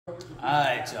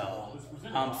Alright, y'all.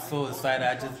 I'm so excited.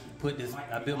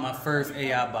 I built my first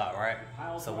AI bot, right?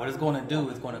 So what it's going to do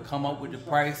is going to come up with the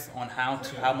price on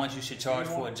how much you should charge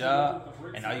for a job,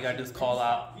 and all you got to do is call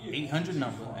out 800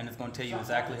 number, and it's going to tell you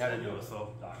exactly how to do it.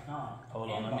 So hold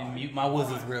on, let me mute my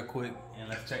wizards real quick, and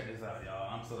let's check this out,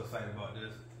 y'all. I'm so excited about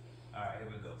this. Alright, here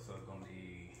we go. So it's going to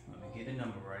be, let me get the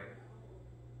number right.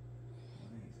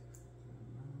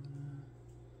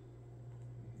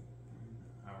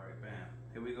 Alright, bam.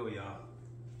 Here we go, y'all.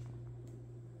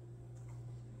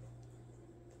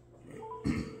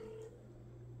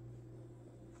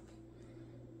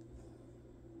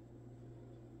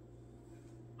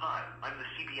 Hi, I'm the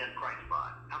CBN Price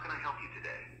Bot. How can I help you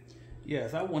today?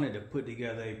 Yes, I wanted to put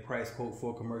together a price quote for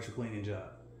a commercial cleaning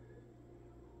job.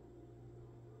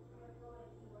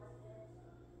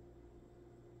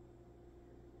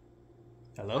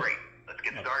 Hello? Great. Let's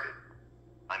get started.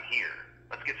 I'm here.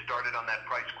 Let's get started on that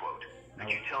price quote. Could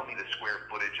you tell me the square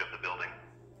footage of the building?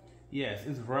 Yes,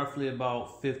 it's roughly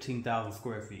about 15,000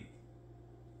 square feet.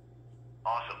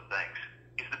 Awesome, thanks.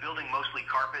 Is the building mostly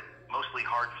carpet, mostly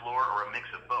hard floor, or a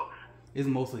mix of both? It's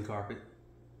mostly carpet.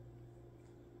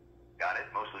 Got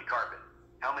it, mostly carpet.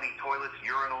 How many toilets,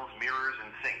 urinals, mirrors,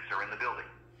 and sinks are in the building?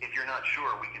 If you're not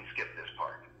sure, we can skip this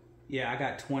part. Yeah, I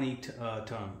got 20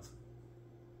 tons.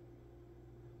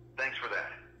 Thanks for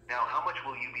that. Now, how much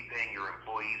will you be paying your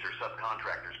employees or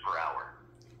subcontractors per hour?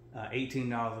 $18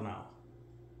 an hour.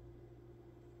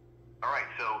 All right,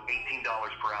 so $18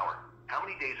 per hour. How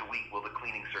many days a week will the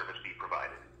cleaning service be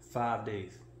provided? 5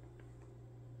 days.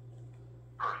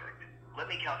 Perfect.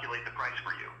 Let me calculate the price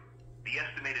for you. The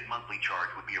estimated monthly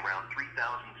charge would be around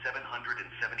 $3,775.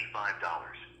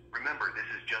 Remember, this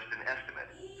is just an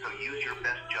estimate, so use your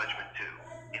best judgment too.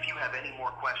 If you have any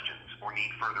more questions or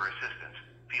need further assistance,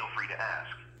 feel free to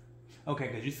ask. Okay,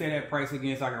 could you say that price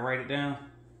again so I can write it down?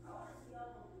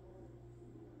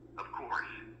 Of course.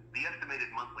 The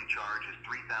estimated monthly charge is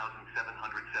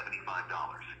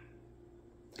 $3,775.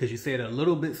 Could you say it a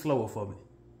little bit slower for me?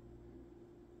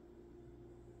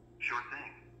 Sure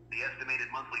thing. The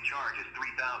estimated monthly charge is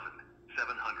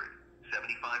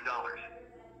 $3,775.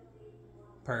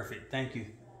 Perfect. Thank you.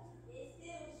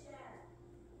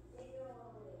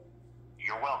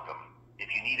 You're welcome. If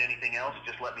you need anything else,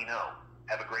 just let me know.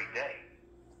 Have a great day.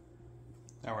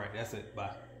 All right, that's it.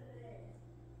 Bye.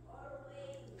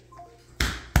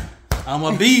 I'm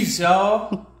a beast,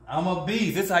 y'all. I'm a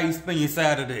beast. This is how you spend your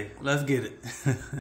Saturday. Let's get it.